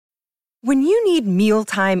When you need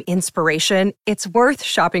mealtime inspiration, it's worth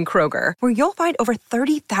shopping Kroger, where you'll find over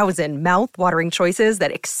 30,000 mouth-watering choices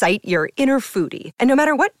that excite your inner foodie. And no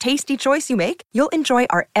matter what tasty choice you make, you'll enjoy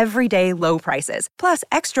our everyday low prices, plus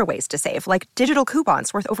extra ways to save, like digital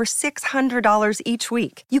coupons worth over $600 each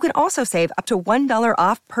week. You can also save up to $1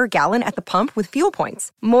 off per gallon at the pump with fuel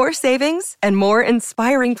points. More savings and more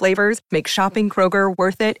inspiring flavors make shopping Kroger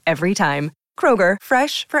worth it every time. Kroger,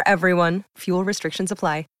 fresh for everyone. Fuel restrictions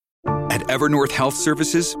apply. At Evernorth Health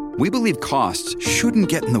Services, we believe costs shouldn't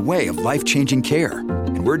get in the way of life-changing care,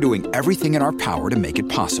 and we're doing everything in our power to make it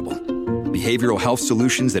possible. Behavioral health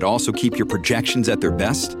solutions that also keep your projections at their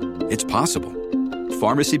best? It's possible.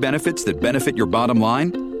 Pharmacy benefits that benefit your bottom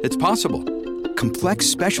line? It's possible. Complex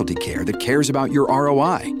specialty care that cares about your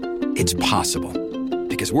ROI? It's possible.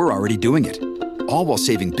 Because we're already doing it. All while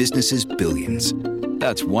saving businesses billions.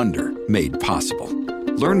 That's Wonder made possible.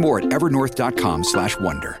 Learn more at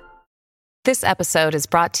evernorth.com/wonder. This episode is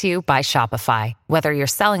brought to you by Shopify. Whether you're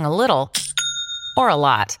selling a little or a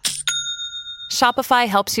lot, Shopify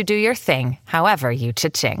helps you do your thing, however you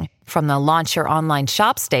cha-ching. From the launch your online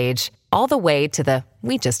shop stage, all the way to the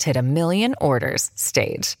we just hit 1 million orders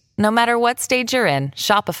stage. No matter what stage you're in,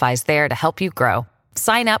 Shopify's there to help you grow.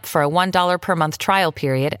 Sign up for a $1 per month trial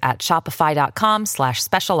period at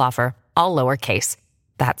shopify.com/special offer, all lowercase.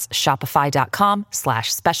 That's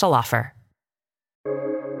shopify.com/special offer.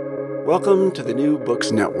 Welcome to the New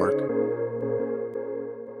Books Network.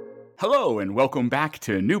 Hello, and welcome back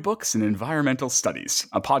to New Books in Environmental Studies,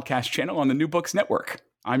 a podcast channel on the New Books Network.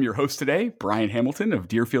 I'm your host today, Brian Hamilton of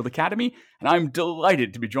Deerfield Academy, and I'm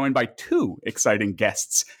delighted to be joined by two exciting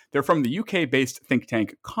guests. They're from the UK-based think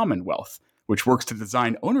tank Commonwealth, which works to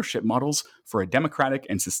design ownership models for a democratic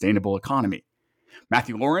and sustainable economy.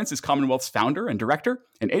 Matthew Lawrence is Commonwealth's founder and director,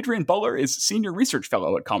 and Adrian Buller is senior research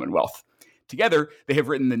fellow at Commonwealth. Together, they have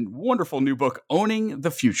written the wonderful new book, Owning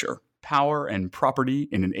the Future: Power and Property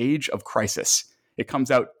in an Age of Crisis. It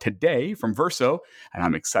comes out today from Verso, and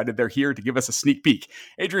I'm excited they're here to give us a sneak peek.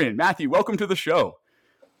 Adrian, Matthew, welcome to the show.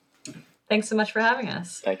 Thanks so much for having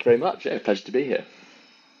us. Thank you very much. Yeah, pleasure to be here.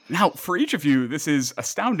 Now, for each of you, this is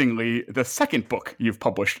astoundingly the second book you've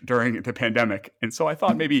published during the pandemic. And so I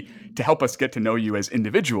thought maybe to help us get to know you as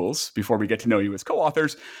individuals before we get to know you as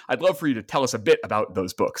co-authors, I'd love for you to tell us a bit about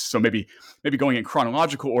those books. So maybe going in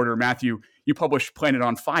chronological order, Matthew, you published Planet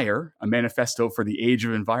on Fire, a manifesto for the age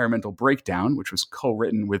of environmental breakdown, which was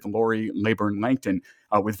co-written with Lori Leyburn Langton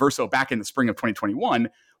with Verso back in the spring of 2021.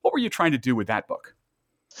 What were you trying to do with that book?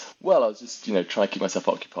 Well, I was just, trying to keep myself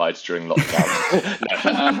occupied during lockdown.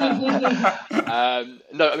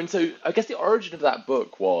 So I guess the origin of that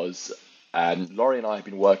book was Laurie and I have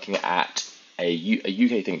been working at a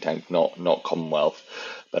UK think tank, not Commonwealth,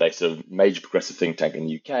 but a sort of major progressive think tank in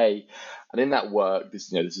the UK. And in that work,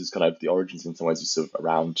 this is kind of the origins in some ways, sort of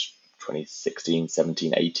around 2016,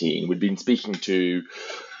 17, 18. We'd been speaking to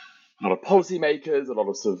a lot of policymakers, a lot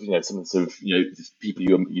of people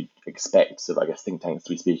you'd expect think tanks to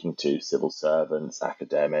be speaking to, civil servants,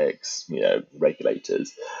 academics,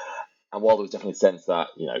 regulators. And while there was definitely a sense that,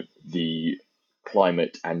 the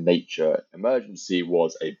climate and nature emergency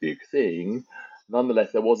was a big thing,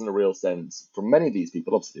 nonetheless, there wasn't a real sense from many of these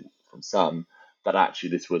people, obviously from some, that actually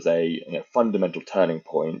this was a fundamental turning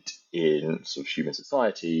point in sort of human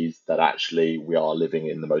societies, that actually we are living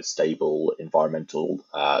in the most stable environmental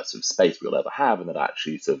sort of space we'll ever have, and that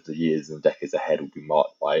actually sort of the years and decades ahead will be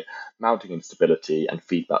marked by mounting instability and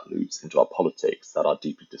feedback loops into our politics that are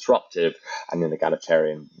deeply disruptive and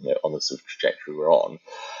inegalitarian on the sort of trajectory we're on.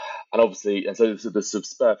 And obviously, and so the sort of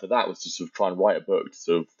spur for that was to sort of try and write a book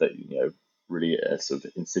sort of that, really sort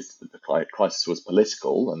of insisted that the climate crisis was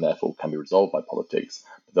political and therefore can be resolved by politics,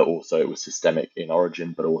 but that also it was systemic in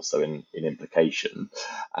origin, but also in implication.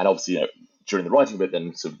 And obviously, during the writing of it,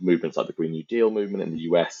 then sort of movements like the Green New Deal movement in the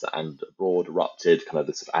US and abroad erupted, kind of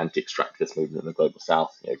the sort of anti-extractivist movement in the global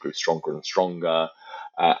south, grew stronger and stronger.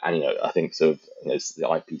 And, I think sort of, the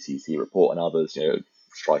IPCC report and others,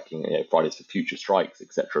 striking, Fridays for Future strikes,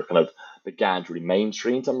 etc., kind of began to really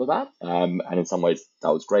mainstream some of that. And in some ways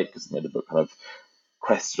that was great because the book kind of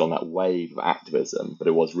crested on that wave of activism, but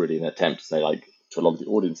it was really an attempt to say, to a lot of the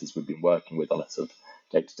audiences we've been working with on a sort of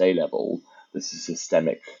day-to-day level, this is a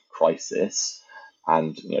systemic crisis,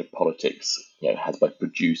 and politics has both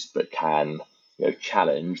produced but can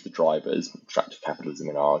challenge the drivers, extractive capitalism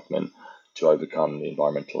in our argument, to overcome the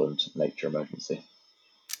environmental and nature emergency.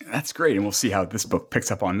 That's great, and we'll see how this book picks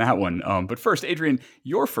up on that one. But first, Adrian,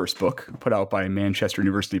 your first book, put out by Manchester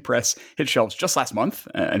University Press, hit shelves just last month,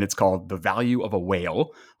 and it's called The Value of a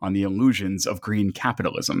Whale: On the Illusions of Green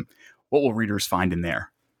Capitalism. What will readers find in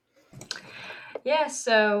there? Yeah,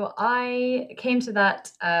 so I came to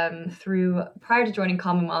that through prior to joining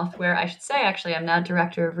Commonwealth, where I should say, actually, I'm now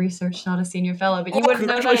director of research, not a senior fellow. But you Oh, wouldn't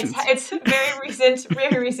know that congratulations. it's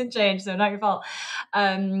very recent change, so not your fault.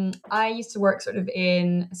 I used to work sort of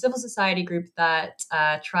in a civil society group that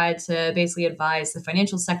tried to basically advise the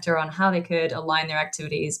financial sector on how they could align their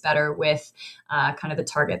activities better with kind of the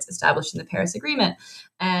targets established in the Paris Agreement,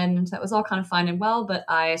 and that was all kind of fine and well. But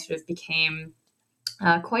I sort of became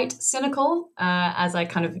quite cynical as I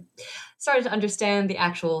kind of started to understand the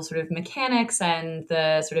actual sort of mechanics and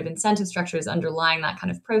the sort of incentive structures underlying that kind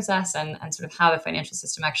of process, and sort of how the financial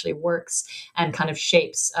system actually works and kind of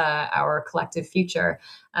shapes our collective future.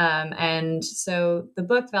 And so the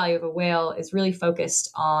book Value of a Whale is really focused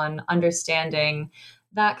on understanding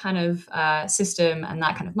that kind of system and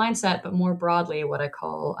that kind of mindset, but more broadly, what I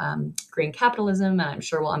call green capitalism. And I'm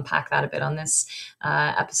sure we'll unpack that a bit on this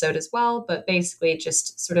episode as well. But basically,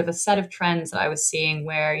 just sort of a set of trends that I was seeing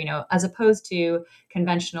where, as opposed to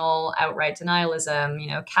conventional outright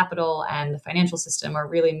denialism, capital and the financial system are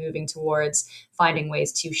really moving towards finding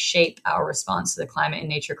ways to shape our response to the climate and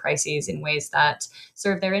nature crises in ways that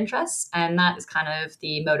serve their interests. And that is kind of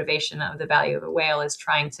the motivation of the Value of a Whale, is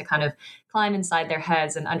trying to kind of climb inside their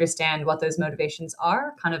heads and understand what those motivations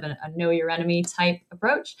are, kind of a know your enemy type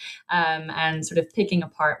approach, and sort of picking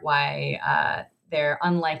apart why they're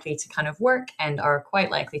unlikely to kind of work and are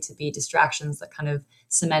quite likely to be distractions that kind of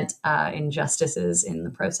cement injustices in the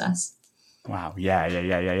process. Wow.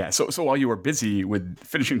 Yeah. So while you were busy with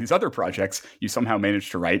finishing these other projects, you somehow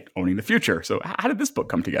managed to write Owning the Future. So how did this book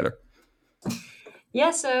come together?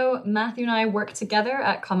 Yeah, so Matthew and I work together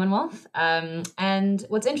at Commonwealth. And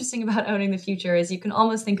what's interesting about Owning the Future is you can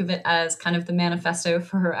almost think of it as kind of the manifesto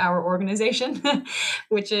for our organization,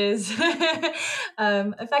 which is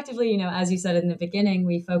effectively, as you said in the beginning,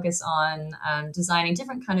 we focus on designing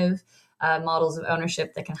different kind of models of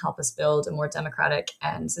ownership that can help us build a more democratic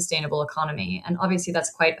and sustainable economy. And obviously,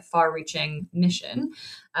 that's quite a far-reaching mission.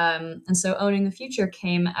 And so Owning the Future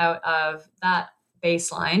came out of that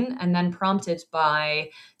baseline, and then prompted by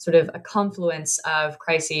sort of a confluence of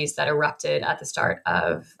crises that erupted at the start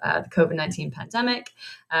of the COVID-19 pandemic,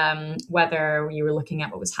 whether you were looking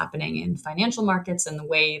at what was happening in financial markets and the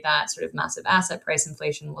way that sort of massive asset price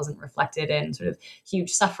inflation wasn't reflected in sort of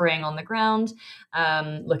huge suffering on the ground,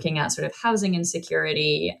 looking at sort of housing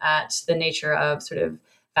insecurity, at the nature of sort of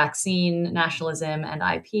vaccine nationalism and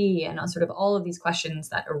IP, and sort of all of these questions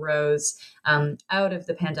that arose out of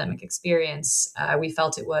the pandemic experience. We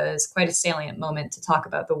felt it was quite a salient moment to talk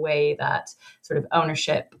about the way that sort of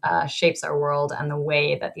ownership shapes our world, and the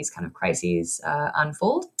way that these kind of crises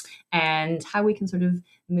unfold, and how we can sort of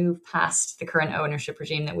move past the current ownership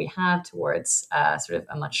regime that we have towards sort of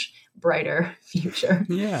a much brighter future.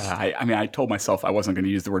 Yeah, I told myself I wasn't going to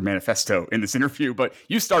use the word manifesto in this interview, but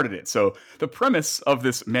you started it. So the premise of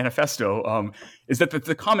this manifesto is that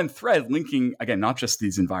the common thread linking, again, not just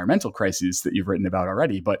these environmental crises that you've written about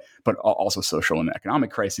already, but also social and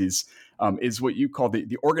economic crises, is what you call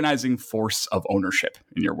the organizing force of ownership,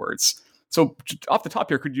 in your words. So off the top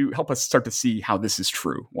here, could you help us start to see how this is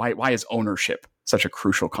true? Why is ownership such a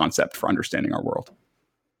crucial concept for understanding our world?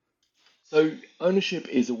 So ownership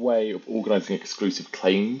is a way of organizing exclusive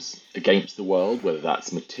claims against the world, whether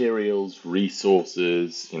that's materials,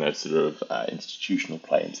 resources, institutional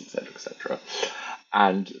claims, etc.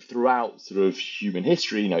 And throughout sort of human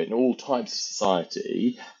history, in all types of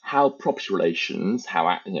society, how property relations,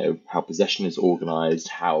 how possession is organized,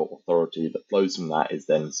 how authority that flows from that is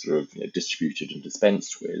then sort of distributed and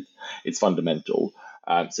dispensed with, it's fundamental.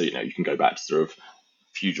 So you can go back to sort of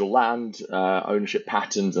feudal land ownership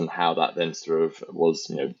patterns, and how that then sort of was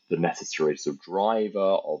the necessary sort of driver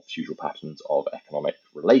of feudal patterns of economic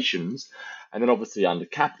relations. And then obviously under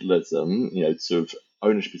capitalism, sort of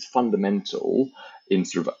ownership is fundamental in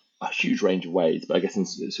sort of a huge range of ways, but I guess in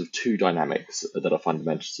sort of two dynamics that are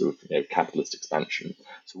fundamental to sort of capitalist expansion.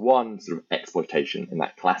 So one, sort of exploitation in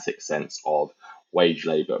that classic sense of wage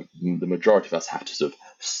labor. The majority of us have to sort of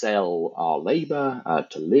sell our labor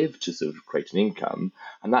to live, to sort of create an income,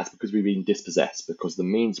 and that's because we've been dispossessed, because the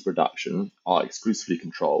means of production are exclusively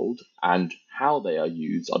controlled, and how they are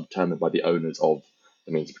used are determined by the owners of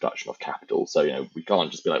the means of production of capital. So we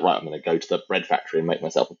can't just be like, right, I'm going to go to the bread factory and make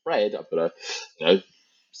myself a bread. I've got to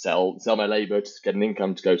sell my labor to get an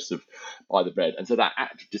income to go to sort of buy the bread. And so that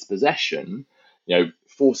act of dispossession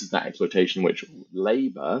forces that exploitation, which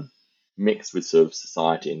labor mixed with sort of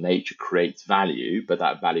society and nature creates value, but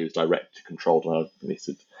that value is directly controlled and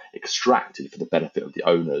sort of extracted for the benefit of the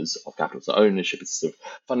owners of capital. So ownership is a sort of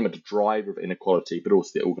fundamental driver of inequality, but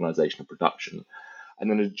also the organization of production. And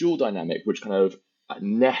then a dual dynamic, which kind of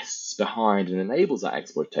nests behind and enables that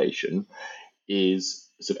exploitation is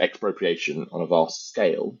sort of expropriation on a vast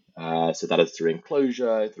scale. So that is through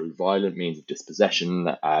enclosure, through violent means of dispossession.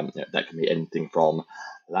 That can be anything from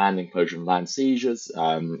land enclosure and land seizures,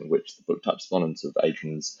 which the book touches on, and sort of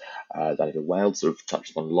Adrian's Danica Whale sort of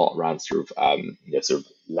touches on a lot around sort of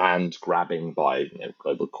land grabbing by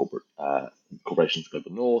global corporations,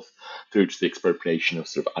 global north, through to the expropriation of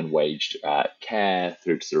sort of unwaged care,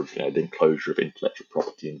 through to sort of the enclosure of intellectual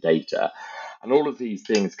property and data. And all of these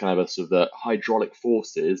things kind of are sort of the hydraulic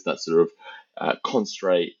forces that sort of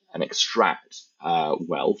concentrate and extract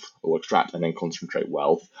wealth, or extract and then concentrate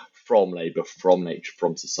wealth from labour, from nature,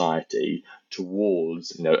 from society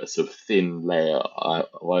towards a sort of thin layer of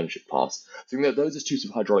ownership class. So those are two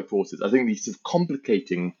sort of hydraulic forces. I think these sort of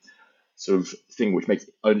complicating sort of thing which makes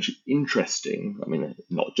ownership interesting. I mean,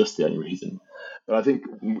 not just the only reason, but I think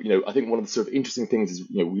one of the sort of interesting things is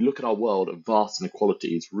we look at our world of vast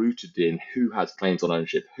inequalities rooted in who has claims on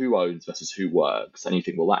ownership, who owns versus who works, and you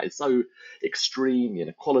think, well, that is so extreme, the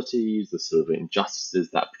inequalities, the sort of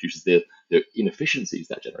injustices that produces the inefficiencies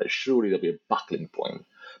that generate. Surely there'll be a buckling point.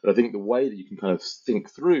 But I think the way that you can kind of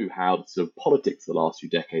think through how the sort of politics of the last few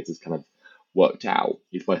decades has kind of worked out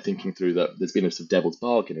is by thinking through that there's been a sort of devil's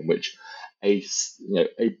bargain in which a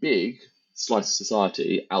big slice of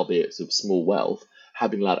society, albeit sort of small wealth,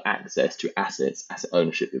 have been allowed access to assets, asset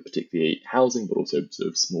ownership, in particularly housing, but also sort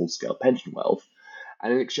of small scale pension wealth.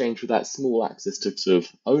 And in exchange for that small access to sort of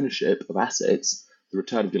ownership of assets, the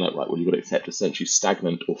return has been like, right, well, you've got to accept essentially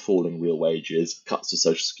stagnant or falling real wages, cuts to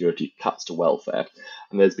social security, cuts to welfare.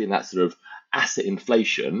 And there's been that sort of asset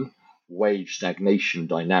inflation, wage stagnation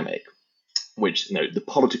dynamic, which the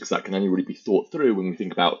politics that can only really be thought through when we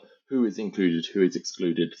think about who is included, who is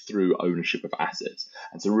excluded through ownership of assets.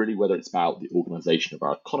 And so really whether it's about the organisation of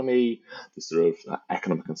our economy, the sort of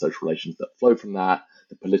economic and social relations that flow from that,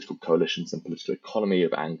 the political coalitions and political economy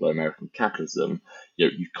of Anglo-American capitalism,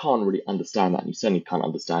 you can't really understand that, and you certainly can't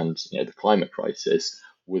understand the climate crisis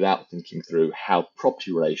without thinking through how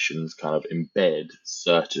property relations kind of embed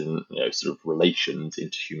certain sort of relations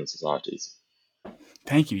into human societies.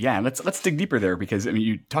 Thank you. Yeah, let's dig deeper there, because I mean,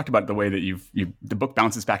 you talked about the way that the book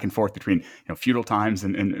bounces back and forth between feudal times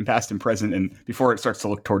and past and present, and before it starts to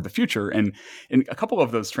look toward the future. And in a couple of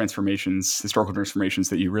those transformations, historical transformations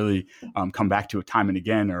that you really come back to time and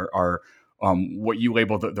again are what you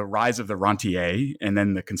label the rise of the rentier, and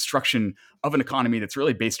then the construction of an economy that's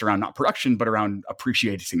really based around not production, but around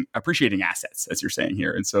appreciating assets, as you're saying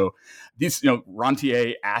here. And so these,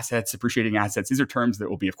 rentier assets, appreciating assets, these are terms that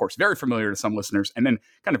will be, of course, very familiar to some listeners, and then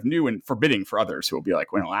kind of new and forbidding for others who will be like,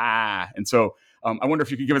 And so I wonder if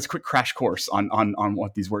you could give us a quick crash course on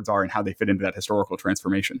what these words are and how they fit into that historical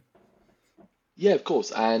transformation. Yeah, of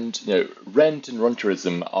course. And rent and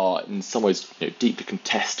rentierism are in some ways deeply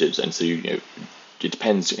contested, and so it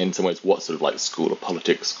depends in some ways what sort of like school of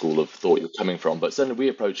politics, school of thought you're coming from. But certainly we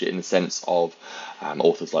approach it in the sense of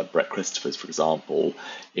authors like Brett Christophers, for example,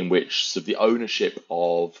 in which sort of the ownership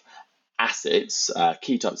of assets,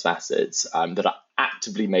 key types of assets that are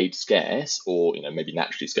actively made scarce, or maybe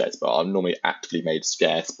naturally scarce, but are normally actively made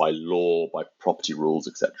scarce by law, by property rules,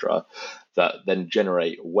 etc., that then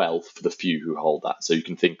generate wealth for the few who hold that. So you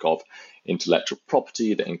can think of intellectual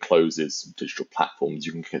property that encloses digital platforms.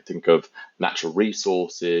 You can think of natural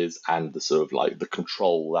resources and the sort of like the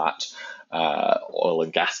control that oil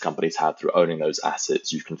and gas companies have through owning those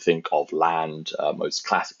assets. You can think of land, most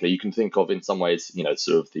classically. You can think of, in some ways,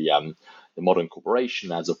 sort of the modern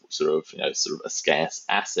corporation as a sort of a scarce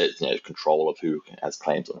asset, control of who has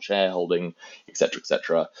claims on shareholding,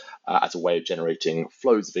 etc., as a way of generating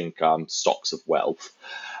flows of income, stocks of wealth.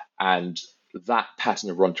 And that pattern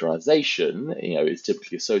of rentierization, is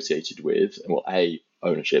typically associated with, well,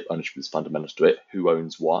 ownership. Ownership is fundamental to it. Who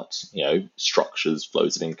owns what? Structures,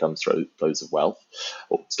 flows of income, flows of wealth,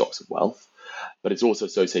 or stocks of wealth. But it's also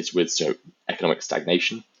associated with economic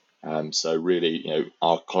stagnation. So really,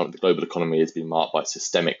 the global economy has been marked by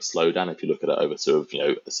systemic slowdown. If you look at it over sort of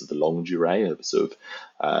the longue durée, over sort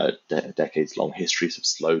of decades-long history, of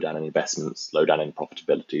slowdown in investment, slowdown in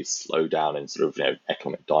profitability, slowdown in sort of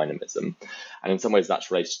economic dynamism, and in some ways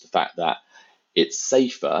that's related to the fact that it's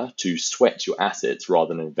safer to sweat your assets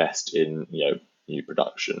rather than invest in new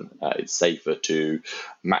production. It's safer to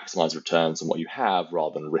maximize returns on what you have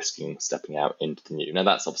rather than risking stepping out into the new. Now,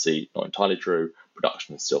 that's obviously not entirely true.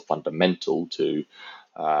 Production is still fundamental to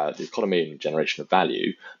the economy and generation of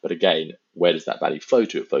value. But again, where does that value flow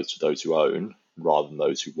to? It flows to those who own rather than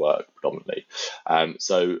those who work predominantly.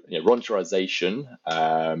 So rentierization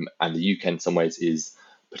and the UK in some ways is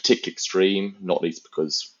particularly extreme, not least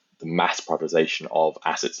because the mass privatization of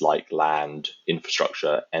assets like land,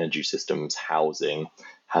 infrastructure, energy systems, housing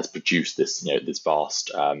has produced this, this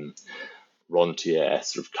vast rentier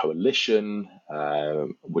sort of coalition,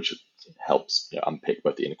 which helps unpick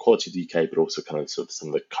both the inequality of the UK, but also kind of sort of some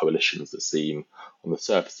of the coalitions that seem on the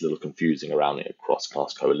surface a little confusing around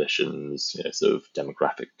cross-class coalitions, sort of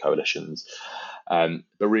demographic coalitions.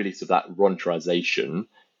 But really, sort of that rentierization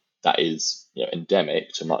that is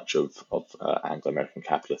endemic to much of Anglo-American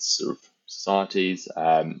capitalist sort of societies,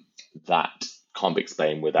 that can't be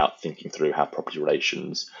explained without thinking through how property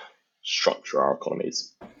relations structure our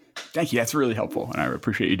economies. Thank you. That's really helpful, and I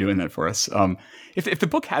appreciate you doing that for us. If the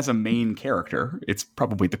book has a main character, it's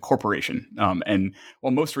probably the corporation. And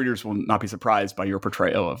while most readers will not be surprised by your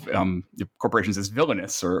portrayal of corporations as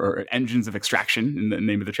villainous or engines of extraction, in the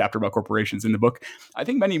name of the chapter about corporations in the book, I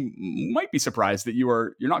think many might be surprised that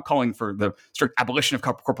you're not calling for the strict abolition of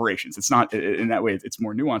corporations. It's not in that way. It's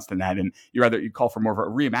more nuanced than that, and you call for more of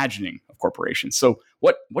a reimagining of corporations. So,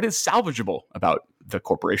 what is salvageable about the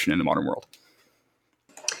corporation in the modern world?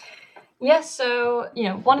 Yes, so,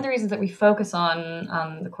 one of the reasons that we focus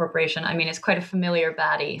on the corporation, I mean, it's quite a familiar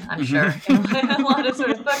baddie, I'm sure, in a lot of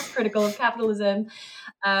sort of books critical of capitalism.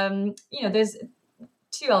 There's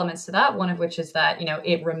two elements to that, one of which is that,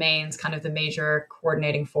 it remains kind of the major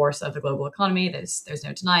coordinating force of the global economy. There's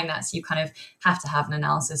no denying that. So you kind of have to have an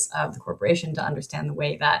analysis of the corporation to understand the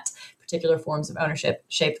way that particular forms of ownership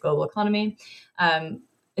shape the global economy.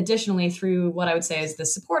 Additionally, through what I would say is the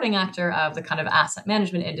supporting actor of the kind of asset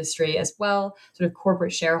management industry as well, sort of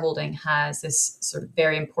corporate shareholding has this sort of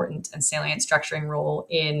very important and salient structuring role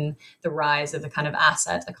in the rise of the kind of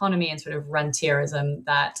asset economy and sort of rentierism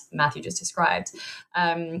that Matthew just described.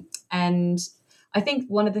 And I think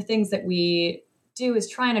one of the things that we do is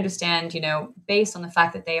try and understand, based on the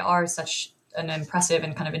fact that they are such an impressive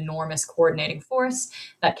and kind of enormous coordinating force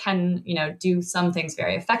that can, do some things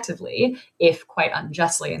very effectively, if quite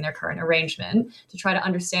unjustly in their current arrangement, to try to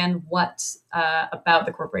understand what about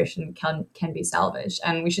the corporation can be salvaged.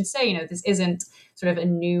 And we should say, this isn't sort of a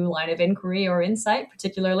new line of inquiry or insight,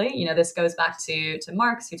 particularly. This goes back to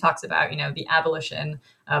Marx, who talks about, the abolition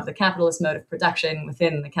of the capitalist mode of production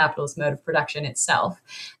within the capitalist mode of production itself.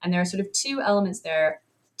 And there are sort of two elements there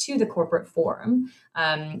to the corporate form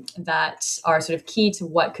that are sort of key to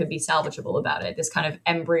what could be salvageable about it. This kind of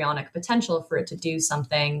embryonic potential for it to do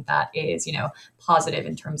something that is, positive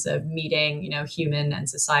in terms of meeting, human and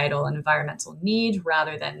societal and environmental need,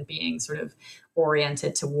 rather than being sort of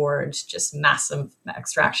oriented towards just massive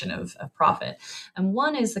extraction of profit. And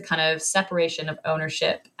one is the kind of separation of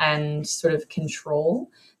ownership and sort of control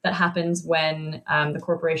that happens when the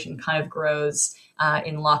corporation kind of grows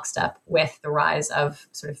in lockstep with the rise of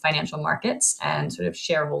sort of financial markets and sort of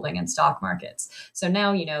shareholding and stock markets. So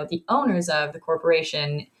now, the owners of the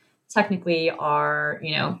corporation technically are,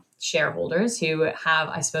 shareholders who have,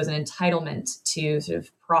 I suppose, an entitlement to sort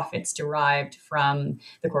of profits derived from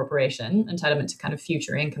the corporation, entitlement to kind of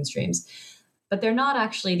future income streams. But they're not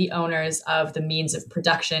actually the owners of the means of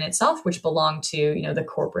production itself, which belong to, the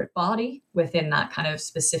corporate body within that kind of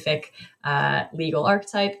specific legal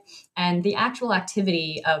archetype. And the actual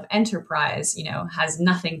activity of enterprise, has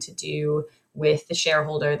nothing to do with the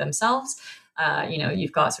shareholder themselves.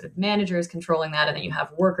 You've got sort of managers controlling that, and then you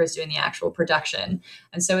have workers doing the actual production.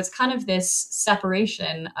 And so it's kind of this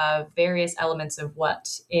separation of various elements of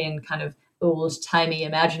what in kind of old-timey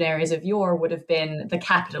imaginaries of yore would have been the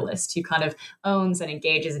capitalist who kind of owns and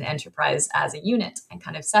engages in enterprise as a unit and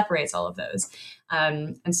kind of separates all of those.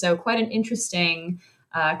 And so quite an interesting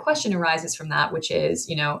question arises from that, which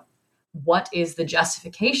is, what is the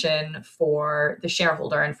justification for the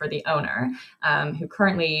shareholder and for the owner who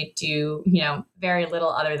currently do, very little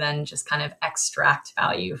other than just kind of extract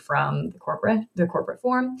value from the corporate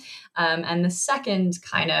form. And the second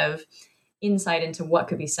kind of insight into what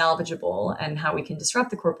could be salvageable and how we can disrupt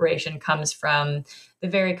the corporation comes from the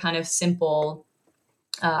very kind of simple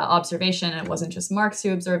observation. And it wasn't just Marx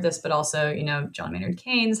who observed this, but also, John Maynard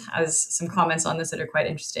Keynes has some comments on this that are quite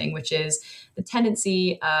interesting, which is the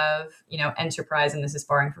tendency of, enterprise, and this is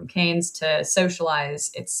borrowing from Keynes, to socialize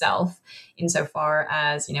itself insofar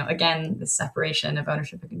as, again, the separation of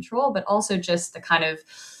ownership and control, but also just the kind of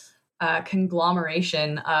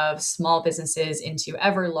conglomeration of small businesses into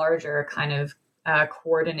ever larger kind of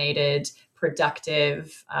coordinated,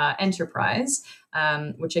 productive enterprise,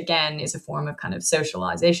 which again is a form of kind of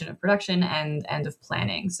socialization of production and of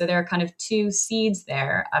planning. So there are kind of two seeds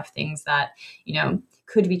there of things that,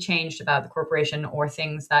 could be changed about the corporation, or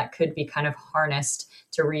things that could be kind of harnessed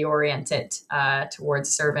to reorient it towards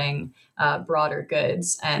serving broader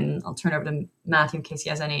goods. And I'll turn over to Matthew in case he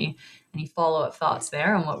has any follow-up thoughts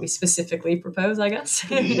there on what we specifically propose, I guess.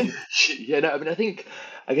 Yeah, no, I mean,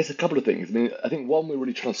 I guess a couple of things. I mean, I think one, we're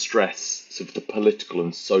really trying to stress sort of the political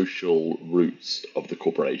and social roots of the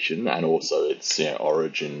corporation, and also its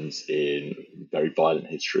origins in very violent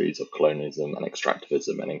histories of colonialism and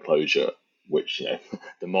extractivism and enclosure, which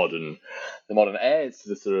the modern heirs to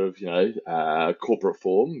the sort of corporate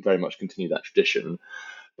form very much continue that tradition.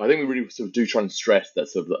 But I think we really sort of do try and stress that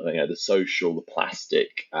sort of the social, the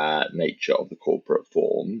plastic nature of the corporate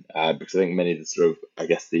form, because I think many of the sort of, I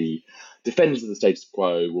guess, the defenders of the status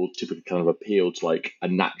quo will typically kind of appeal to like a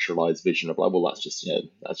naturalized vision of like, well, that's just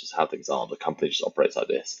how things are. The company just operates like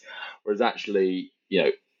this, whereas actually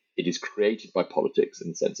it is created by politics in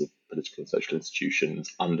the sense of political and social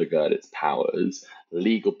institutions undergird its powers.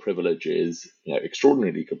 Legal privileges,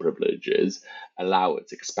 extraordinary legal privileges, allow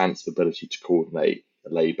its expansive ability to coordinate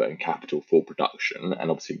labour and capital for production. And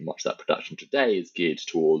obviously much of that production today is geared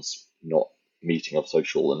towards not meeting of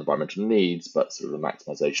social and environmental needs, but sort of the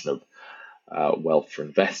maximisation of wealth for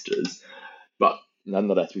investors. But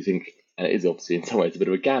nonetheless, we think, and it is obviously in some ways a bit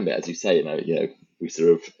of a gambit, as you say, we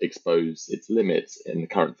sort of expose its limits in the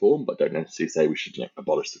current form, but don't necessarily say we should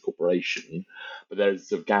abolish the corporation. But there's a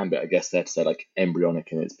sort of gambit, I guess, there to say like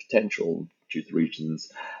embryonic in its potential, due to the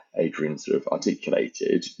reasons Adrian sort of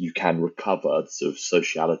articulated. You can recover the sort of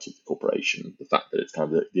sociality of the corporation, the fact that it's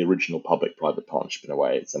kind of the original public-private partnership in a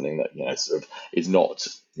way. It's something that sort of is not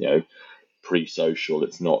pre-social.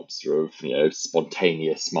 It's not sort of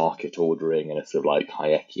spontaneous market ordering in a sort of like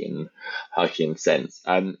Hayekian sense.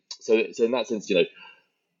 So in that sense,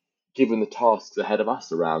 given the tasks ahead of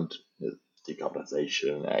us around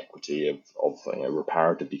decarbonisation, equity of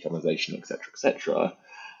reparative decarbonisation, etc.,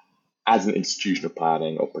 as an institution of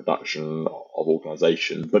planning, of production, of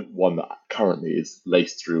organisation, but one that currently is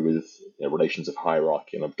laced through with relations of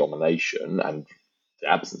hierarchy and of domination and the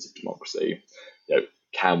absence of democracy,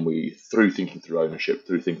 can we, through thinking through ownership,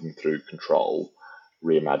 through thinking through control,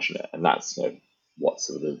 reimagine it? And that's what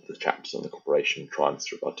sort of the chapters on the corporation try and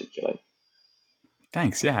sort of articulate.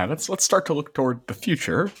 Thanks. Yeah, let's start to look toward the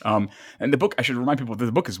future. And the book, I should remind people that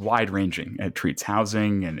the book is wide-ranging. It treats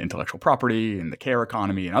housing and intellectual property and the care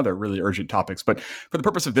economy and other really urgent topics. But for the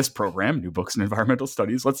purpose of this program, New Books in Environmental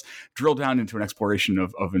Studies, let's drill down into an exploration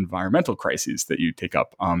of environmental crises that you take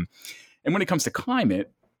up. And when it comes to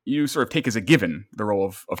climate, you sort of take as a given the role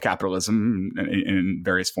of capitalism in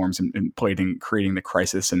various forms in creating the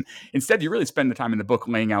crisis. And instead, you really spend the time in the book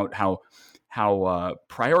laying out how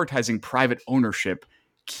prioritizing private ownership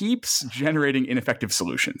keeps generating ineffective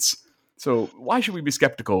solutions. So why should we be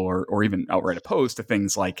skeptical or even outright opposed to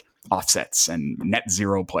things like offsets and net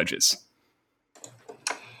zero pledges?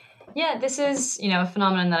 Yeah, this is, a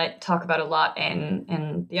phenomenon that I talk about a lot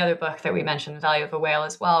in the other book that we mentioned, The Value of a Whale,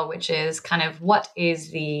 as well, which is kind of what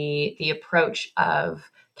is the approach of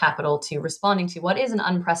capital to responding to what is an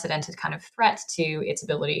unprecedented kind of threat to its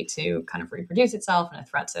ability to kind of reproduce itself and a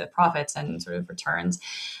threat to profits and sort of returns.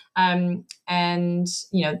 The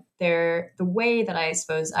way that I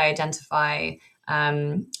suppose I identify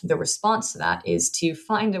the response to that is to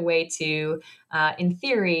find a way to, in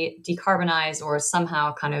theory, decarbonize or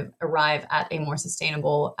somehow kind of arrive at a more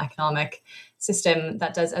sustainable economic system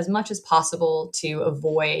that does as much as possible to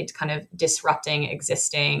avoid kind of disrupting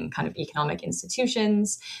existing kind of economic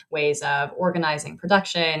institutions, ways of organizing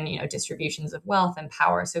production, distributions of wealth and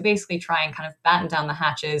power. So basically try and kind of batten down the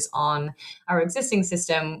hatches on our existing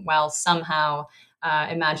system while somehow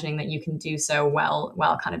imagining that you can do so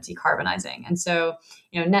while kind of decarbonizing. And so,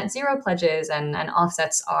 net zero pledges and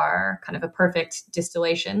offsets are kind of a perfect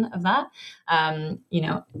distillation of that.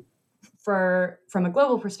 From a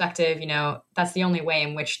global perspective, that's the only way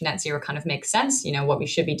in which net zero kind of makes sense. What we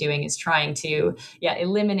should be doing is trying to,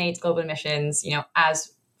 eliminate global emissions,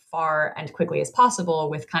 as far and quickly as possible,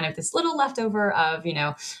 with kind of this little leftover of,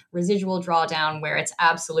 residual drawdown where it's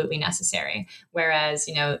absolutely necessary. Whereas,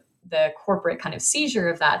 the corporate kind of seizure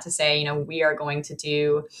of that to say, we are going to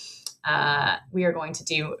do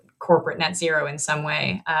corporate net zero in some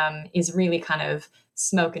way, is really kind of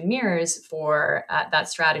smoke and mirrors for that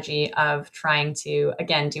strategy of trying to,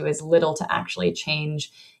 again, do as little to actually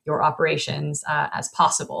change your operations as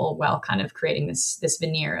possible while kind of creating this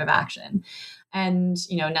veneer of action. And,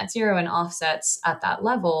 net zero and offsets at that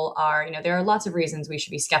level are, there are lots of reasons we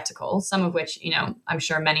should be skeptical, some of which, I'm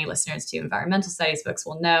sure many listeners to environmental studies books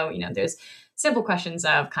will know, there's simple questions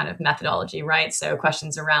of kind of methodology, right? So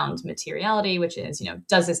questions around materiality, which is,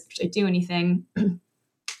 does this actually do anything?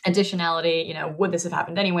 additionality, would this have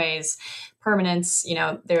happened anyways? Permanence,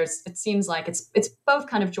 it seems like it's both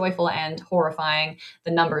kind of joyful and horrifying, the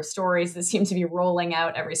number of stories that seem to be rolling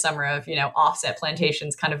out every summer of, offset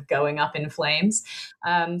plantations kind of going up in flames.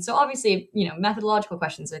 So obviously, methodological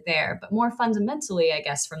questions are there, but more fundamentally, I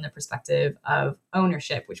guess, from the perspective of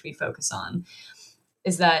ownership, which we focus on,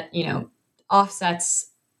 is that, offsets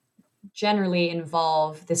generally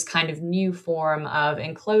involve this kind of new form of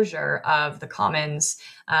enclosure of the commons,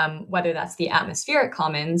 whether that's the atmospheric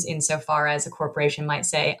commons, insofar as a corporation might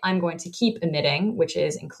say, I'm going to keep emitting, which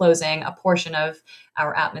is enclosing a portion of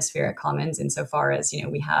our atmospheric commons, insofar as,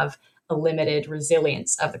 we have a limited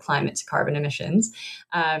resilience of the climate to carbon emissions.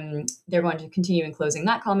 They're going to continue enclosing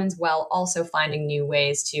that commons while also finding new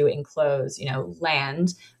ways to enclose,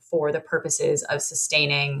 land for the purposes of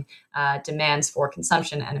sustaining demands for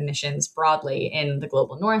consumption and emissions broadly in the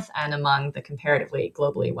global north and among the comparatively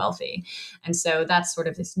globally wealthy. And so that's sort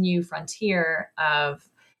of this new frontier of,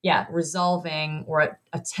 resolving or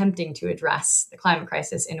attempting to address the climate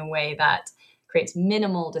crisis in a way that creates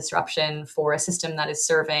minimal disruption for a system that is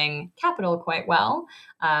serving capital quite well,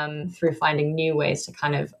 through finding new ways to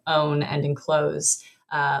kind of own and enclose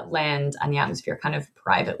land and the atmosphere kind of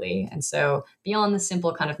privately. And so beyond the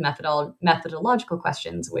simple kind of methodological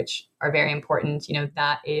questions, which are very important,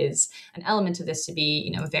 that is an element of this to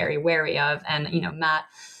be, very wary of. And, Matt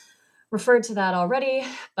referred to that already,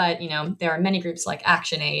 but, there are many groups like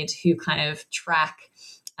ActionAid who kind of track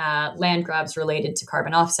land grabs related to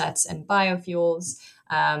carbon offsets and biofuels.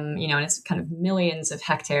 And it's kind of millions of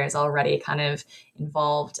hectares already kind of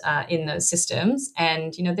involved in those systems.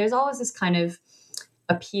 And, there's always this kind of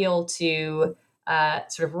appeal to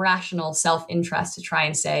sort of rational self-interest to try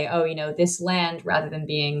and say, this land, rather than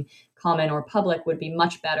being common or public, would be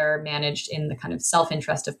much better managed in the kind of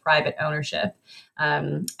self-interest of private ownership.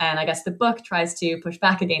 And I guess the book tries to push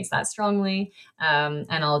back against that strongly. And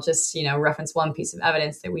I'll just, reference one piece of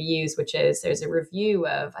evidence that we use, which is there's a review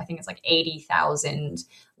of, I think it's like 80,000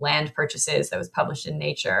 land purchases that was published in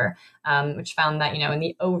Nature, which found that, in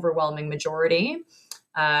the overwhelming majority,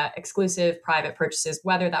 exclusive private purchases,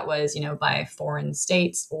 whether that was, by foreign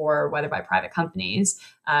states or whether by private companies,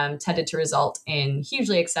 tended to result in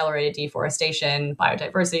hugely accelerated deforestation,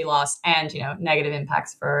 biodiversity loss, and, negative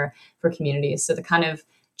impacts for communities. So the kind of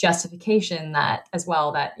justification that as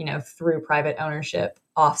well that, through private ownership,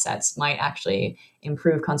 offsets might actually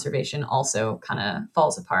improve conservation also kind of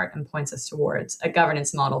falls apart and points us towards a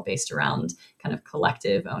governance model based around kind of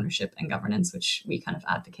collective ownership and governance, which we kind of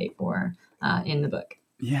advocate for in the book.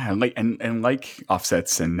 Yeah, like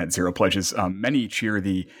offsets and net zero pledges, many cheer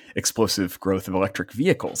the explosive growth of electric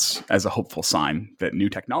vehicles as a hopeful sign that new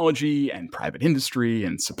technology and private industry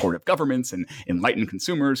and supportive governments and enlightened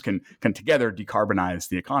consumers can together decarbonize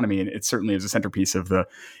the economy. And it certainly is a centerpiece of the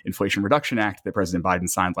Inflation Reduction Act that President Biden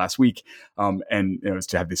signed last week, and is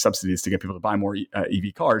to have these subsidies to get people to buy more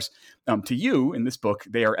EV cars. To you, in this book,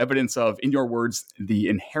 they are evidence of, in your words, the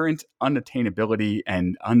inherent unattainability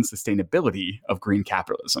and unsustainability of green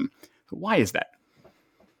capitalism. Why is that?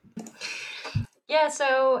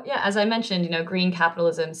 As I mentioned, green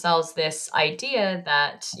capitalism sells this idea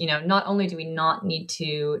that, not only do we not need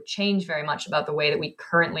to change very much about the way that we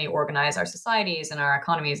currently organize our societies and our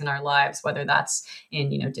economies and our lives, whether that's in,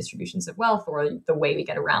 distributions of wealth or the way we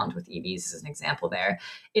get around with EVs as an example there.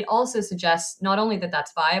 It also suggests not only that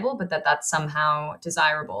that's viable, but that that's somehow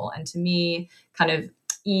desirable. And to me, kind of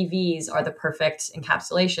EVs are the perfect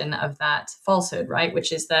encapsulation of that falsehood, right?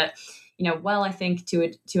 Which is that, while I think to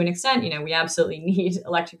an extent, we absolutely need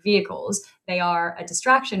electric vehicles, they are a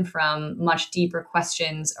distraction from much deeper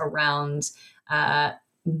questions around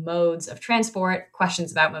modes of transport,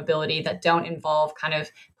 questions about mobility that don't involve kind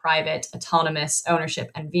of private autonomous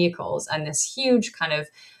ownership and vehicles, and this huge kind of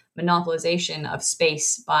monopolization of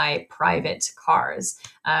space by private cars,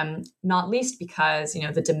 not least because,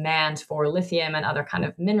 the demand for lithium and other kind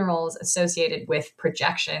of minerals associated with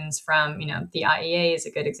projections from, the IEA is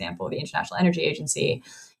a good example, the International Energy Agency.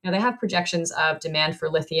 They have projections of demand for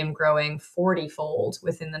lithium growing 40-fold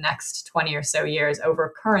within the next 20 or so years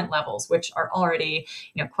over current levels, which are already,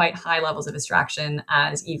 quite high levels of abstraction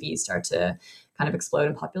as EVs start to kind of explode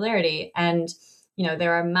in popularity. And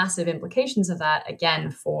there are massive implications of that,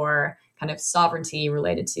 again, for kind of sovereignty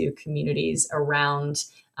related to communities around,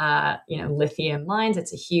 lithium mines.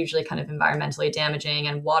 It's a hugely kind of environmentally damaging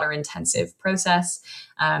and water intensive process.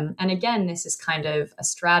 And again, this is kind of a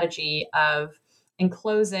strategy of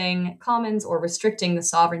enclosing commons or restricting the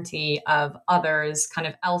sovereignty of others kind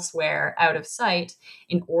of elsewhere out of sight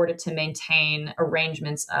in order to maintain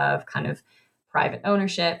arrangements of kind of private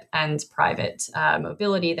ownership and private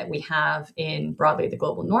mobility that we have in broadly the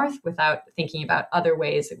global north, without thinking about other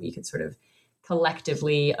ways that we could sort of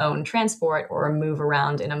collectively own transport or move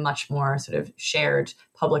around in a much more sort of shared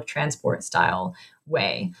public transport style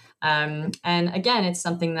way. And again, it's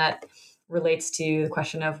something that relates to the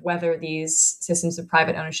question of whether these systems of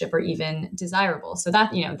private ownership are even desirable. So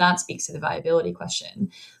that, that speaks to the viability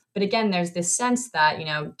question. But again, there's this sense that,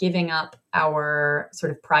 giving up our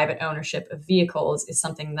sort of private ownership of vehicles is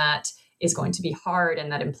something that is going to be hard,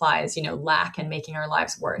 and that implies, lack and making our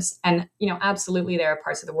lives worse. And, absolutely, there are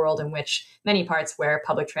parts of the world in which, many parts where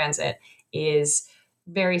public transit is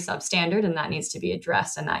very substandard, and that needs to be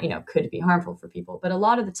addressed, and that, could be harmful for people. But a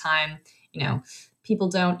lot of the time, people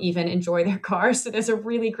don't even enjoy their cars. So there's a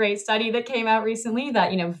really great study that came out recently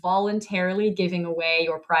that, voluntarily giving away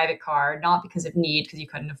your private car, not because of need, because you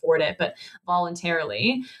couldn't afford it, but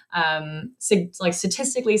voluntarily,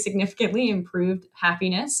 statistically significantly improved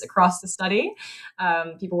happiness across the study.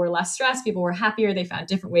 People were less stressed, people were happier, they found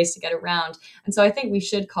different ways to get around. And so I think we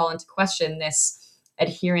should call into question this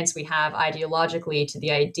adherence we have ideologically to the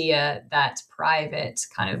idea that private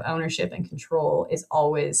kind of ownership and control is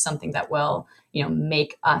always something that will,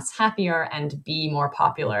 make us happier and be more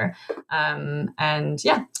popular. And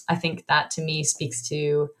yeah, I think that to me speaks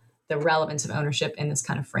to the relevance of ownership in this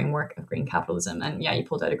kind of framework of green capitalism. And yeah, you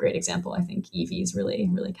pulled out a great example. I think EVs really,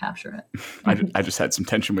 really capture it. I just had some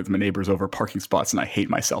tension with my neighbors over parking spots, and I hate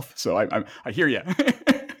myself. So I hear you.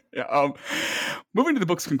 Yeah, moving to the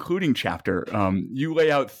book's concluding chapter, you lay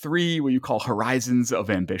out 3 what you call horizons of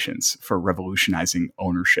ambitions for revolutionizing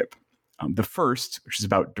ownership. The first, which is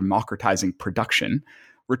about democratizing production,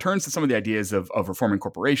 returns to some of the ideas of reforming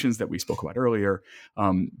corporations that we spoke about earlier.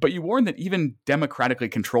 But you warn that even democratically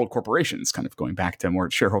controlled corporations, kind of going back to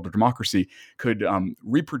more shareholder democracy, could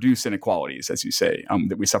reproduce inequalities, as you say,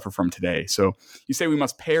 that we suffer from today. So you say we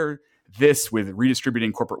must pair this with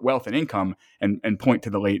redistributing corporate wealth and income, and point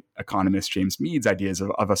to the late economist James Mead's ideas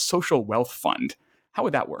of a social wealth fund. How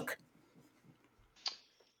would that work?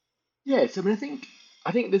 Yes, I mean,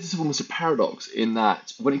 I think this is almost a paradox in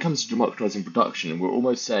that when it comes to democratizing production, we're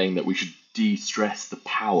almost saying that we should de-stress the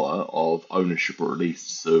power of ownership, or at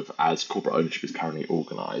least sort of as corporate ownership is currently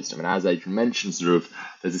organized. I mean, as Adrian mentioned,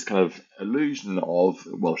 there's this kind of illusion of,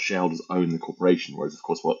 well, shareholders own the corporation, whereas of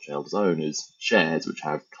course what shareholders own is shares which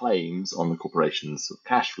have claims on the corporation's sort of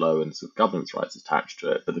cash flow and sort of governance rights attached to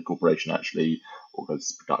it, but the corporation actually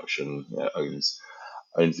organizes production, owns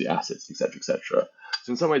the assets, etc., etc.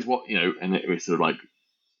 So in some ways, and it was sort of like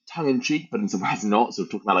tongue-in-cheek, but in some ways not, sort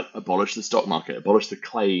of talking about like abolish the stock market, abolish the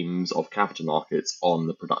claims of capital markets on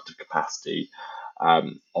the productive capacity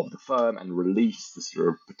of the firm, and release the sort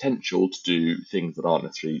of potential to do things that aren't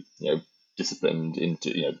necessarily disciplined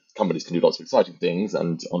into, companies can do lots of exciting things,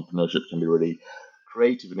 and entrepreneurship can be really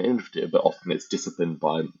creative and innovative, but often it's disciplined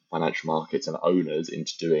by financial markets and owners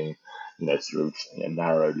into doing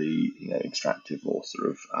narrowly extractive or sort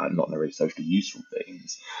of not very socially useful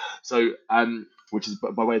things. So which is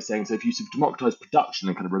by way of saying, so if you sort of democratize production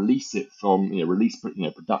and kind of release it from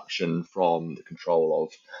production from the control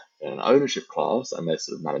of an ownership class and their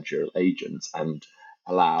sort of managerial agents, and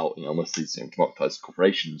allow almost these democratized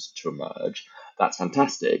corporations to emerge, that's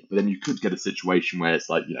fantastic. But then you could get a situation where it's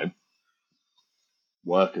like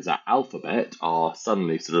workers at Alphabet are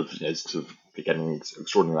suddenly sort of getting an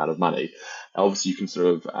extraordinary amount of money. Now, obviously, you can sort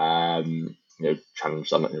of challenge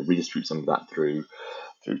some, redistribute some of that through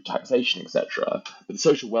taxation, etc. But the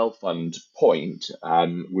social wealth fund point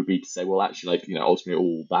would be to say, well, actually, ultimately,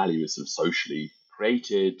 all value is sort of socially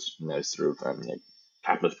created.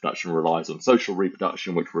 Capitalist production relies on social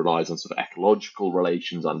reproduction, which relies on sort of ecological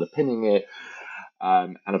relations underpinning it.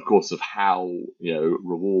 And of course, of how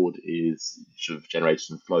reward is sort of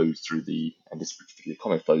generated and flows through the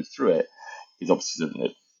economy flows through it, is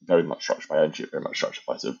obviously very much structured by ownership, very much structured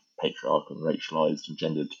by sort of patriarchal and racialized and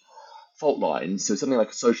gendered fault lines. So something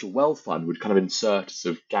like a social wealth fund would kind of insert a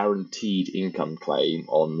sort of guaranteed income claim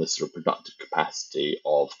on the sort of productive capacity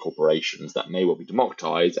of corporations that may well be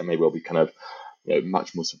democratized and may well be kind of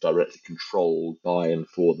much more sort of directly controlled by and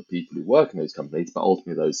for the people who work in those companies, but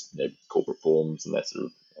ultimately those corporate forms and their sort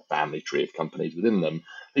of family tree of companies within them,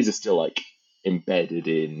 these are still like embedded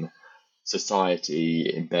in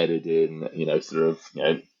society, embedded in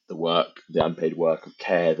the work, the unpaid work of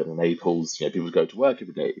care that enables people to go to work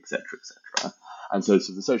every day, etc., etc. And so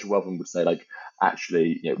the social wealth fund would say, like,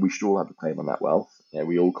 actually, we should all have a claim on that wealth.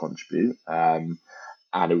 We all contribute, and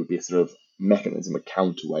it would be a sort of mechanism, a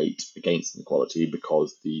counterweight against inequality,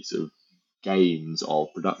 because the sort of gains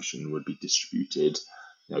of production would be distributed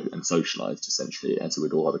and socialized essentially, and so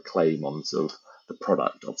we'd all have a claim on sort of the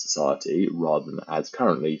product of society, rather than as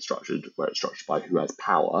currently structured, where it's structured by who has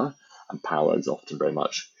power, and power is often very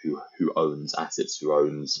much who owns assets, who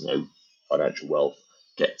owns financial wealth,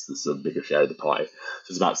 gets the sort of bigger share of the pie. So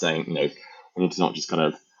it's about saying we need to not just kind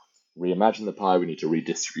of reimagine the pie, we need to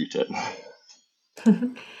redistribute it.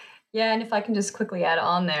 Yeah, and if I can just quickly add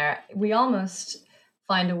on there, we almost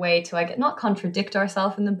find a way to not contradict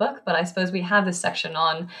ourselves in the book, but I suppose we have this section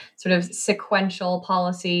on sort of sequential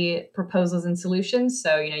policy proposals and solutions.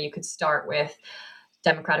 So, you could start with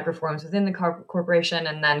democratic reforms within the corporation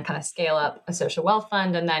and then kind of scale up a social wealth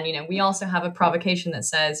fund. And then, we also have a provocation that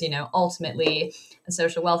says, ultimately a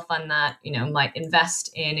social wealth fund that, might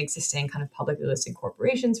invest in existing kind of publicly listed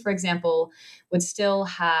corporations, for example, would still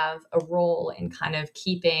have a role in kind of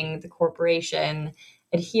keeping the corporation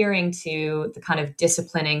adhering to the kind of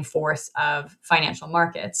disciplining force of financial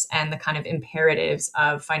markets and the kind of imperatives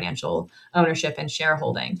of financial ownership and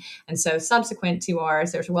shareholding. And so subsequent to our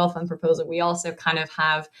social wealth fund proposal, we also kind of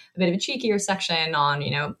have a bit of a cheekier section on,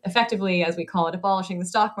 effectively, as we call it, abolishing the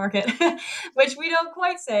stock market, which we don't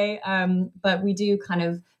quite say, but we do kind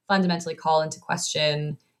of fundamentally call into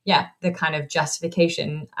question the kind of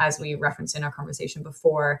justification, as we referenced in our conversation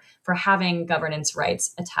before, for having governance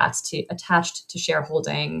rights attached to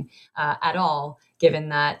shareholding at all, given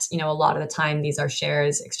that, a lot of the time these are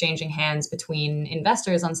shares exchanging hands between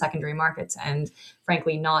investors on secondary markets and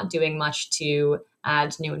frankly not doing much to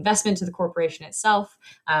add new investment to the corporation itself,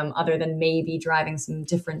 other than maybe driving some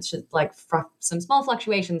different, some small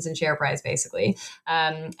fluctuations in share price, basically.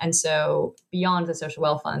 And so beyond the social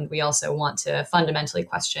wealth fund, we also want to fundamentally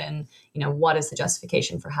question, what is the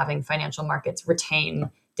justification for having financial markets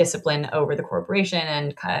retain discipline over the corporation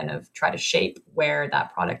and kind of try to shape where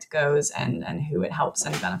that product goes and who it helps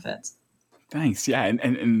and benefits. Thanks. Yeah.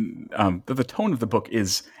 And the tone of the book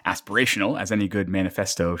is aspirational, as any good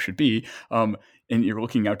manifesto should be. And you're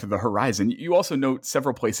looking out to the horizon. You also note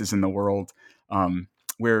several places in the world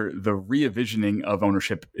where the re-envisioning of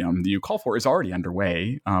ownership that you call for is already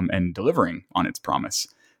underway and delivering on its promise.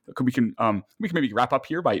 We can maybe wrap up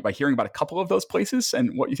here by hearing about a couple of those places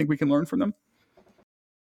and what you think we can learn from them.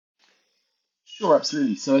 Sure,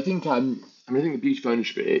 absolutely. So I think I think the beauty of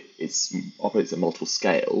ownership operates at multiple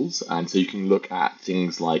scales, and so you can look at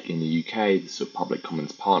things like in the UK, the sort of public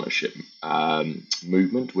commons partnership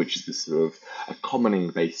movement, which is this sort of a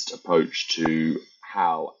commoning-based approach to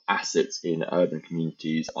how assets in urban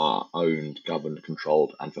communities are owned, governed,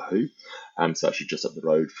 controlled, and for who. So actually, just up the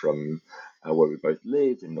road from where we both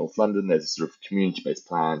live in North London, there's a sort of community-based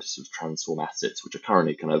plan to sort of transform assets, which are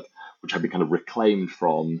currently which have been kind of reclaimed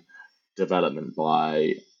from development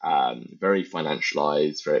by very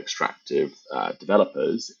financialized, very extractive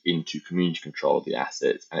developers into community control of the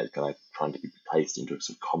assets, and it's kind of trying to be placed into a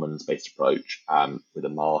sort of commons-based approach with a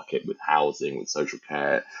market, with housing, with social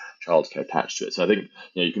care, childcare attached to it. So I think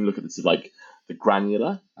you can look at this as like the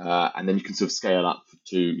granular, and then you can sort of scale up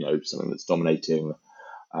to something that's dominating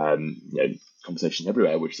conversation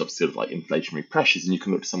everywhere, which is obviously sort of like inflationary pressures, and you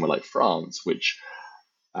can look to somewhere like France, which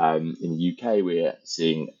in the UK we're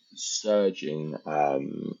seeing surging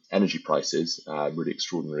energy prices, really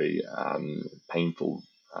extraordinary, painful,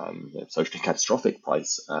 socially catastrophic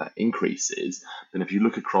price increases. Then if you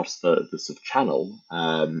look across the sort of channel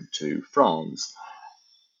to France,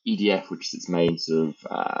 EDF, which is its main sort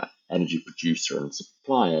of energy producer and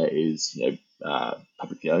supplier, is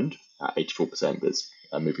publicly owned, 84%, but it's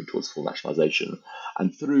moving towards full nationalisation.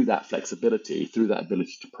 And through that flexibility, through that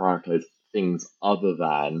ability to prioritise things other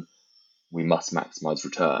than we must maximize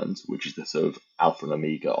returns, which is the sort of alpha and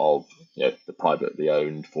omega of the privately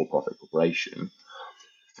owned for-profit corporation.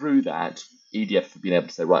 Through that, EDF have been able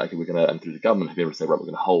to say, right, okay, and through the government have been able to say, right, we're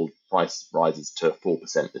going to hold price rises to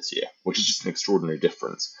 4% this year, which is just an extraordinary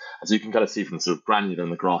difference. And so you can kind of see from the sort of granular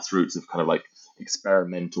and the grassroots of kind of like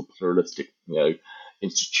experimental, pluralistic,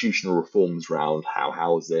 institutional reforms around how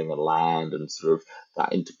housing and land and sort of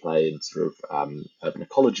that interplay and sort of urban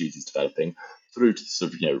ecologies is developing, through to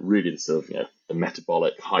sort of really the sort of the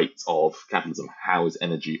metabolic heights of capitalism. How is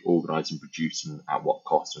energy organized and produced, and at what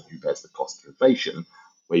cost, and who bears the cost of inflation?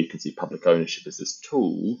 Where you can see public ownership as this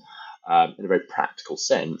tool in a very practical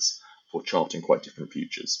sense for charting quite different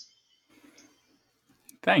futures.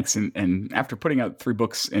 Thanks. And after putting out 3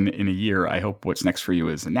 books in a year, I hope what's next for you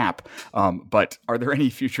is a nap. But are there any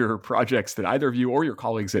future projects that either of you or your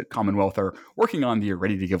colleagues at Commonwealth are working on that you're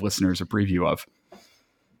ready to give listeners a preview of?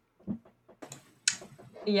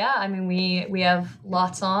 Yeah, I mean, we have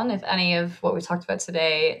lots on. If any of what we talked about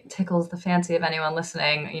today tickles the fancy of anyone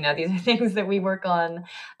listening, these are things that we work on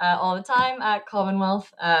all the time at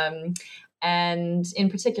Commonwealth. And in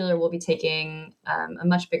particular, we'll be taking a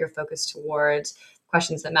much bigger focus towards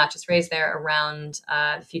questions that Matt just raised there around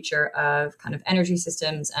the future of kind of energy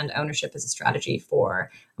systems and ownership as a strategy for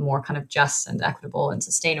a more kind of just and equitable and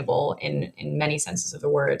sustainable, in many senses of the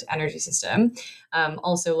word, energy system.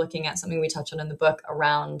 Also looking at something we touch on in the book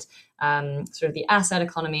around sort of the asset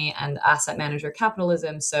economy and asset manager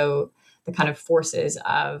capitalism. So the kind of forces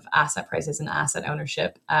of asset prices and asset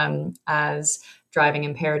ownership as driving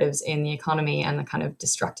imperatives in the economy and the kind of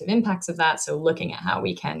destructive impacts of that. So looking at how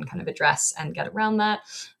we can kind of address and get around that.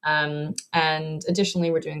 And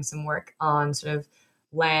additionally, we're doing some work on sort of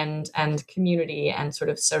land and community and sort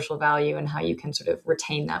of social value and how you can sort of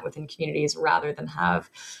retain that within communities rather than have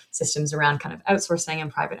systems around kind of outsourcing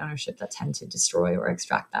and private ownership that tend to destroy or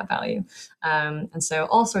extract that value. And so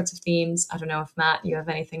all sorts of themes. I don't know if Matt, you have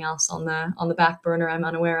anything else on the back burner I'm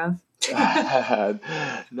unaware of.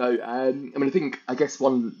 No, I guess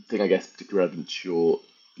one thing particularly relevant to your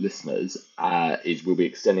listeners is we'll be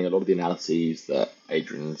extending a lot of the analyses that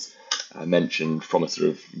Adrian's mentioned from a sort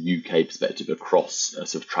of UK perspective across a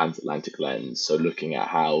sort of transatlantic lens. So looking at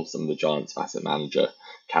how some of the giants of asset manager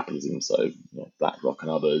capitalism, so BlackRock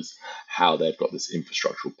and others, how they've got this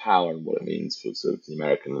infrastructural power and what it means for sort of the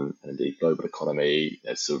American and indeed global economy.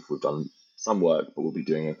 We've done some work, but we'll be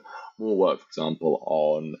doing more work, for example,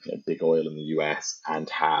 on big oil in the US and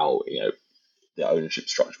how the ownership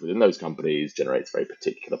structure within those companies generates very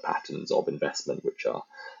particular patterns of investment, which are,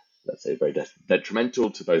 let's say, very detrimental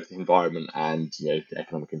to both the environment and the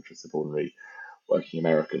economic interests of ordinary working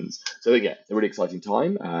Americans. So a really exciting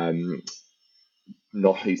time.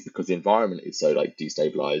 Not least because the environment is so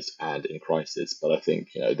destabilized and in crisis, but I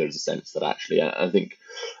think there's a sense that actually, I think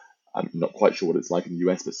I'm not quite sure what it's like in the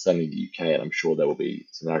US, but certainly in the UK, and I'm sure there will be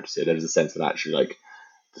similarities here. There's a sense that actually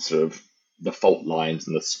the sort of the fault lines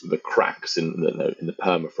and the cracks in the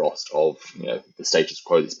permafrost of the status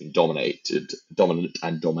quo that's been dominant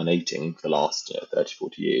and dominating for the last 30,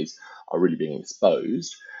 40 years are really being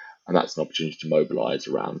exposed, and that's an opportunity to mobilize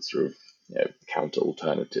around sort of counter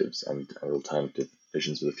alternatives and alternative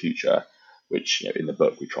visions for the future, which in the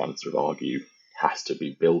book we try and sort of argue has to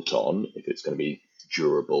be built on, if it's going to be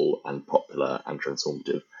durable and popular and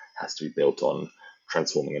transformative, has to be built on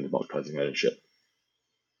transforming and democratizing ownership.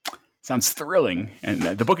 Sounds thrilling. And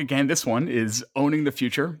the book, again, this one is Owning the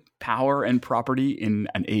Future, Power and Property in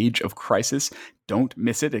an Age of Crisis. Don't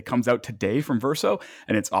miss it. It comes out today from Verso,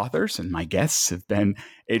 and its authors and my guests have been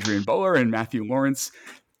Adrian Bowler and Matthew Lawrence.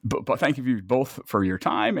 But thank you both for your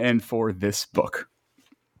time and for this book.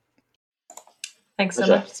 Thanks so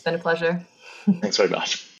much. It's been a pleasure. Thanks very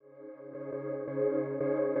much.